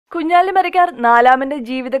കുഞ്ഞാലി മരക്കാർ നാലാമന്റെ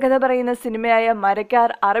ജീവിതകഥ പറയുന്ന സിനിമയായ മരക്കാർ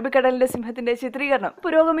അറബിക്കടലിന്റെ സിംഹത്തിന്റെ ചിത്രീകരണം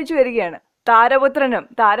പുരോഗമിച്ചു വരികയാണ്. താരപുത്രനും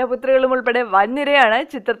താരപുത്രികളും ഉൾപ്പെടെ വൻനിരയാണ്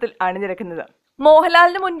ചിത്രത്തിൽ അണിനിരക്കുന്നത്.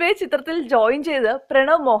 മോഹൻലാലിന് മുൻപേ ചിത്രത്തിൽ ജോയിൻ ചെയ്ത്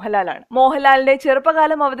പ്രണവ് മോഹൻലാലാണ്. മോഹൻലാലിന്റെ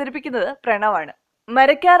ചെറുപ്പകാലം അവതരിപ്പിക്കുന്നത് പ്രണവാണ്.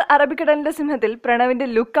 മരക്കാർ അറബിക്കടലിന്റെ സിംഹത്തിൽ പ്രണവിന്റെ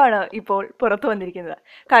ലുക്കാണ് ഇപ്പോൾ പുറത്തു വന്നിരിക്കുന്നത്.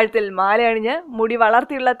 കഴുത്തിൽ മാലയണിഞ്ഞ് മുടി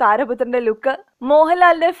വളർത്തിയുള്ള താരപുത്രന്റെ ലുക്ക്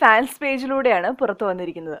മോഹൻലാലിന്റെ ഫാൻസ് പേജിലൂടെയാണ് പുറത്തു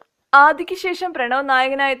വന്നിരിക്കുന്നത്. ആദിക്ക് ശേഷം പ്രണവ്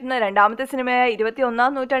നായകനായെത്തുന്ന രണ്ടാമത്തെ സിനിമയായ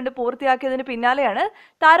 21ാം നൂറ്റാണ്ട് പൂർത്തിയാക്കിയതിന് പിന്നാലെയാണ്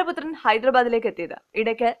താരപുത്രൻ ഹൈദരാബാദിലേക്ക് എത്തിയത്.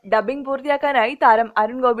 ഇടയ്ക്ക് ഡബിംഗ് പൂർത്തിയാക്കാനായി താരം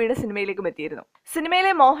അരുൺ ഗോപിയുടെ സിനിമയിലേക്കും എത്തിയിരുന്നു.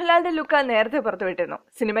 സിനിമയിലെ മോഹൻലാലിന്റെ ലുക്ക് നേരത്തെ പുറത്തുവിട്ടിരുന്നു.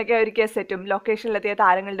 സിനിമയ്ക്ക് ഒരുക്കിയ സെറ്റും ലൊക്കേഷനിലെത്തിയ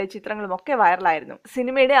താരങ്ങളുടെ ചിത്രങ്ങളും ഒക്കെ വൈറലായിരുന്നു.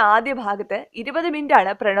 സിനിമയുടെ ആദ്യ ഭാഗത്ത് 20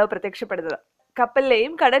 മിനിറ്റാണ് പ്രണവ് പ്രത്യക്ഷപ്പെടുന്നത്.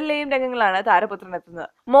 കപ്പലിലെയും കടലിലെയും രംഗങ്ങളാണ് താരപുത്രൻ എത്തുന്നത്.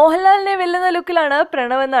 മോഹൻലാലിനെ വെല്ലുന്ന ലുക്കിലാണ്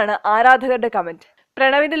പ്രണവ് എന്നാണ് ആരാധകരുടെ കമന്റ്.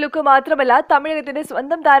 പ്രണവിന്റെ ലുക്ക് മാത്രമല്ല, തമിഴകത്തിന്റെ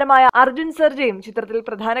സ്വന്തം താരമായ അർജുൻ സർജയും ചിത്രത്തിൽ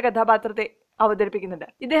പ്രധാന കഥാപാത്രത്തെ അവതരിപ്പിക്കുന്നുണ്ട്.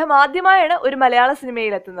 ഇദ്ദേഹം ആദ്യമായാണ് ഒരു മലയാള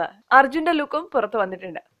സിനിമയിൽ എത്തുന്നത്. അർജുന്റെ ലുക്കും പുറത്തു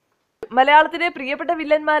വന്നിട്ടുണ്ട്. മലയാളത്തിലെ പ്രിയപ്പെട്ട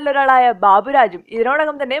വില്ലന്മാരിൽ ഒരാളായ ബാബുരാജും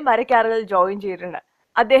ഇതിനോടകം തന്നെ മരക്കാറിൽ ജോയിൻ ചെയ്തിട്ടുണ്ട്.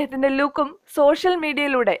 അദ്ദേഹത്തിന്റെ ലുക്കും സോഷ്യൽ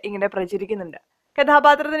മീഡിയയിലൂടെ ഇങ്ങനെ പ്രചരിക്കുന്നുണ്ട്.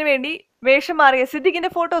 കഥാപാത്രത്തിന് വേണ്ടി വേഷം മാറിയ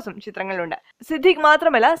സിദ്ദിഖിന്റെ ഫോട്ടോസും ചിത്രങ്ങളിലുണ്ട്. സിദ്ദിഖ്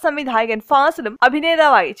മാത്രമല്ല, സംവിധായകൻ ഫാസിലും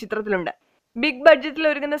അഭിനേതാവായി ചിത്രത്തിലുണ്ട്. ബിഗ് ബഡ്ജറ്റിൽ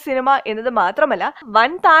ഒരുങ്ങുന്ന സിനിമ എന്നത് മാത്രമല്ല,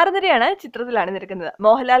 വൻ താരനിരയാണ് ചിത്രത്തിൽ അണിനിരക്കുന്നത്.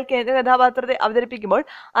 മോഹൻലാൽ കേന്ദ്ര കഥാപാത്രത്തെ അവതരിപ്പിക്കുമ്പോൾ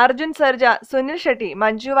അർജുൻ സർജ, സുനിൽ ഷെട്ടി,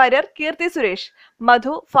 മഞ്ജു വാര്യർ, കീർത്തി സുരേഷ്,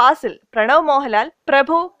 മധു, ഫാസിൽ, പ്രണവ് മോഹൻലാൽ,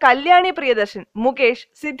 പ്രഭു, കല്യാണി പ്രിയദർശൻ, മുകേഷ്,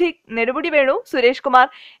 സിദ്ദിഖ്, നെടുമുടി വേണു, സുരേഷ് കുമാർ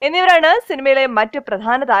എന്നിവരാണ് സിനിമയിലെ മറ്റ്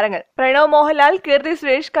പ്രധാന താരങ്ങൾ. പ്രണവ് മോഹൻലാൽ, കീർത്തി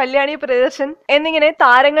സുരേഷ്, കല്യാണി പ്രിയദർശൻ എന്നിങ്ങനെ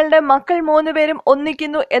താരങ്ങളുടെ മക്കൾ 3 പേരും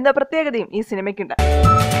ഒന്നിക്കുന്നു എന്ന പ്രത്യേകതയും ഈ സിനിമയ്ക്കുണ്ട്.